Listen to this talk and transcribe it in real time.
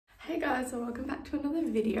guys, so welcome back to another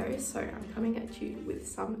video. So I'm coming at you with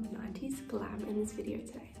some 90s glam in this video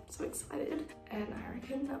today. I'm so excited, and I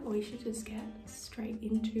reckon that we should just get straight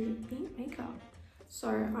into the makeup. So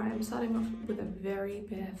I am starting off with a very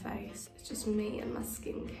bare face. It's just me and my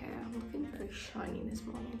skincare. I'm looking very shiny this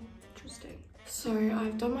morning. Interesting. So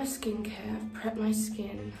I've done my skincare, I've prepped my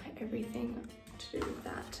skin, everything to do with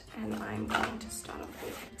that, and I'm going to start off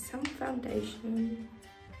with some foundation.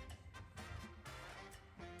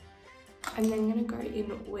 I'm then going to go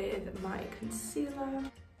in with my concealer.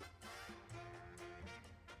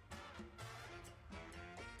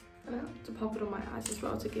 And I like to pop it on my eyes as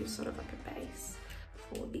well to give sort of like a base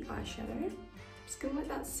for the eyeshadow. I'm just going to let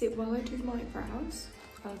that sit while I do my brows.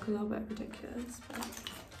 I look a little bit ridiculous, but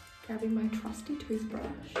grabbing my trusty toothbrush.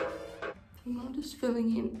 I'm not just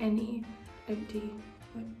filling in any empty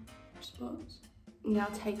spots. Now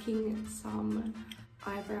taking some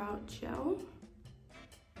eyebrow gel.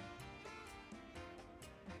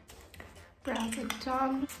 Brows are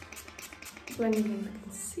done. Blending in the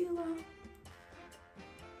concealer.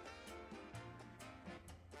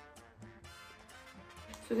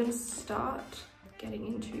 So we're going to start getting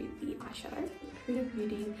into the eyeshadow. Huda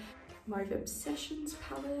Beauty Mauve Obsessions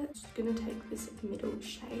palette. Just going to take this middle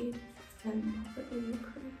shade and pop it in the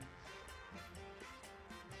cream.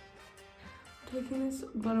 Taking this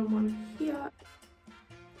bottom one here.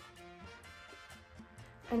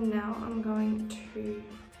 And now I'm going to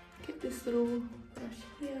get this little brush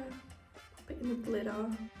here, pop it in the glitter.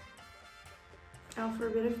 Now for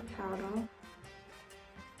a bit of powder,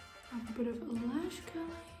 have a bit of lash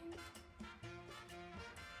curling,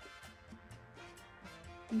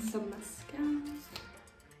 and some mascara.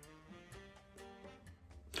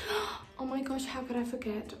 Oh my gosh, how could I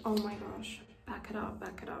forget? Oh my gosh, back it up,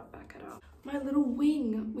 back it up, back it up. My little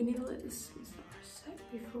wing, we need to let this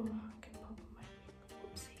set before I can pop on my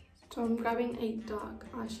wing. Oopsies. So I'm grabbing a dark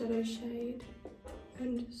eyeshadow shade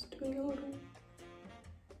and just doing a little.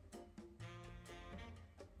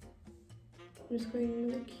 I'm just going in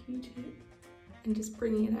with a Q-tip and just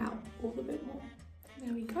bringing it out a little bit more.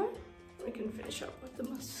 There we go. We can finish up with the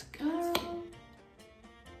mascara.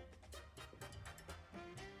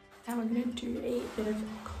 Now we're going to do a bit of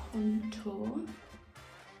contour.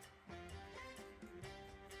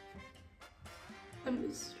 I'm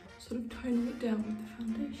just sort of toning it down with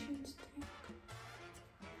the foundation stick.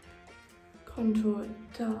 Contour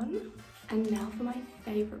done. And now for my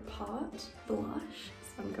favourite part, blush.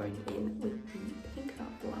 So I'm going in with the Pinker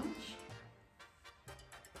blush.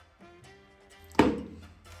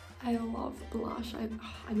 I love blush,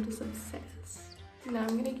 I'm just obsessed. Now I'm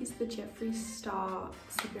going to use the Jeffree Star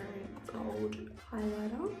Severe Gold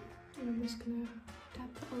highlighter. And I'm just going to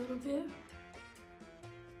dab that a little bit.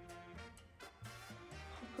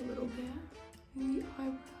 A little bit in the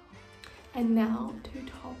eyebrow. And now to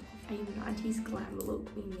top of a 90s glam look,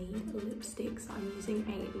 we need lipsticks. I'm using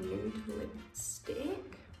a nude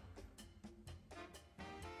lipstick.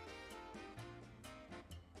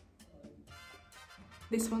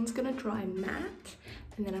 This one's gonna dry matte,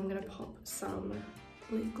 and then I'm gonna pop some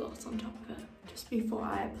lip gloss on top of it. Just before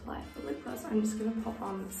I apply the lip gloss, I'm just gonna pop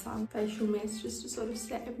on some facial mist just to sort of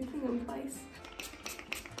set everything in place.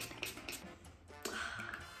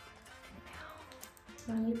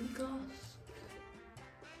 My lip gloss.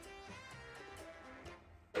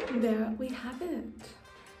 There we have it.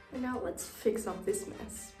 And now let's fix up this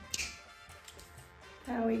mess.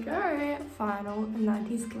 There we go, final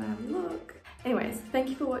 90s glam look. Anyways, thank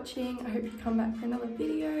you for watching. I hope you come back for another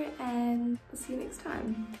video, and I'll see you next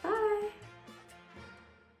time. Bye.